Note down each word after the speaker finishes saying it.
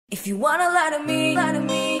If you wanna lie to me, lie to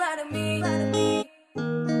me, lie to me, lie to me.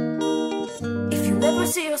 If you ever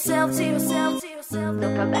see yourself,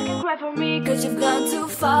 don't come back and cry for me, cause you've gone too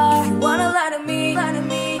far. If you wanna lie to me, lie to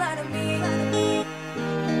me, lie to me, lie to me.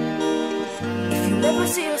 If you ever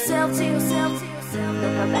see yourself, don't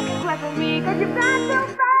come back and cry for me, cause you've gone too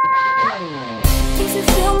far. If you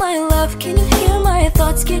feel my love, can you hear my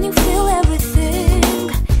thoughts? Can you feel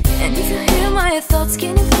everything? And if you hear my thoughts,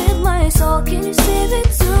 can you feel my soul? Can you save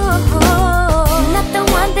it too? You're not the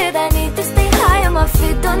one that I need to stay high on my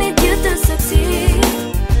feet. Don't need you to succeed.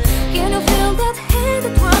 Can you feel that hate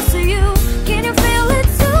that runs to you? Can you feel it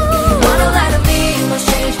too? If you wanna lie to me, you must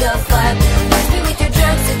change the vibe. Trust me with your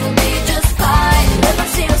drugs, it will be just fine. You never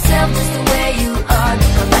see yourself just the way you are.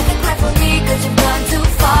 Don't come back and cry for me, cause you've gone too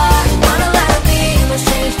far. If you wanna lie to me, you must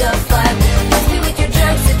change the vibe. Trust me with your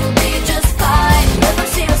drugs, it will be just fine. You never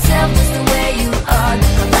see yourself just the way you are.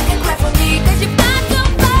 Don't come back and cry for me, cause you've gone too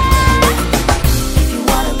far. If you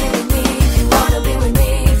wanna be with me, if you wanna be with me,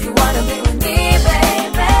 if you wanna be with me,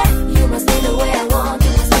 baby, you must be the way I want,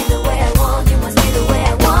 you must be the way I want, you must be the way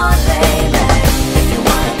I want, baby. If you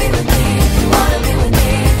wanna be with me, if you wanna be with me,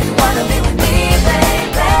 if you wanna be with me,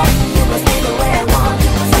 baby, you must be the way I want,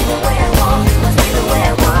 you must be the way I want, you must be the way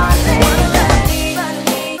I want, baby.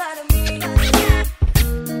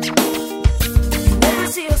 Never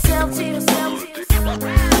see yourself,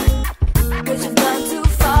 cause you've gone too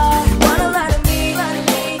far. Wanna lie to me, lie to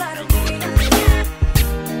me, lie to me.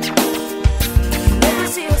 Never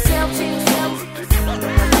see yourself,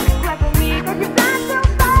 cry for me, cause you've gone too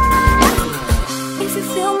far. If you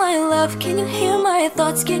feel my love, can you hear my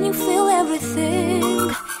thoughts? Can you feel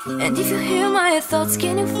everything? And if you hear my thoughts,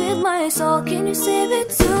 can you feel my soul? Can you save it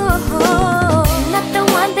too? You're not the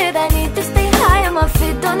one that I need to stay high on my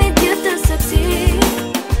feet. Don't need you to succeed.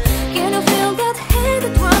 Can you feel that hate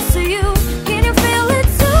that runs to you? Can you feel it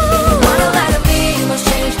too? If you wanna lie to me, you must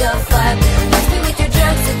change the vibe. Trust me with your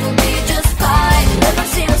drugs, it will be just fine. You never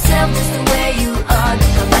see yourself just the way you are.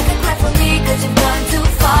 Don't come back and cry for me, cause you've gone too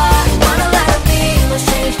far. If you wanna lie to me, you must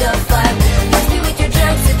change the vibe. Trust me with your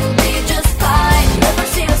drugs, it will be just fine. You never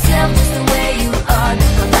see yourself just the way you are.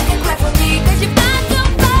 Don't come back and cry for me, cause you've gone too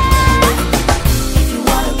far. If you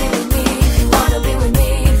wanna be with me, if you wanna be with me,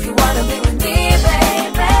 if you wanna be with me,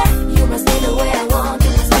 baby, you must be the way I want,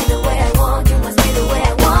 you must be the way I want, you must be the way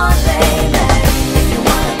I want, baby. If you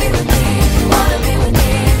wanna be with me, if you wanna be with me,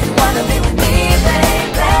 if you wanna be with me,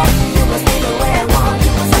 baby, you must be the way I want,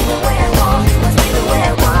 you must be the way I want, you must be the way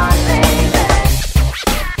I want, baby.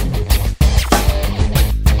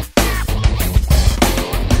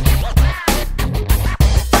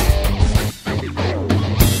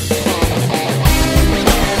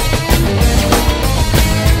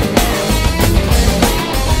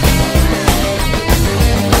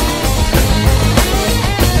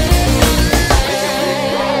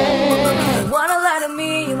 Wanna lie to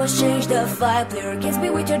me, you must change the vibe. Play against me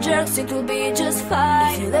with your jerks, it will be just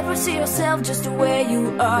fine. If you ever see yourself just the way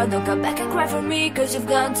you are, don't come back and cry for me, cause you've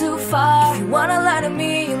gone too far. If you wanna lie to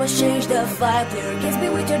me, you must change the vibe. Play against me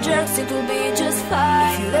with your jerks, it will be just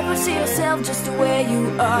fine. If you ever see yourself just the way you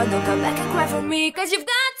are, don't come back and cry for me, cause you've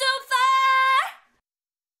gone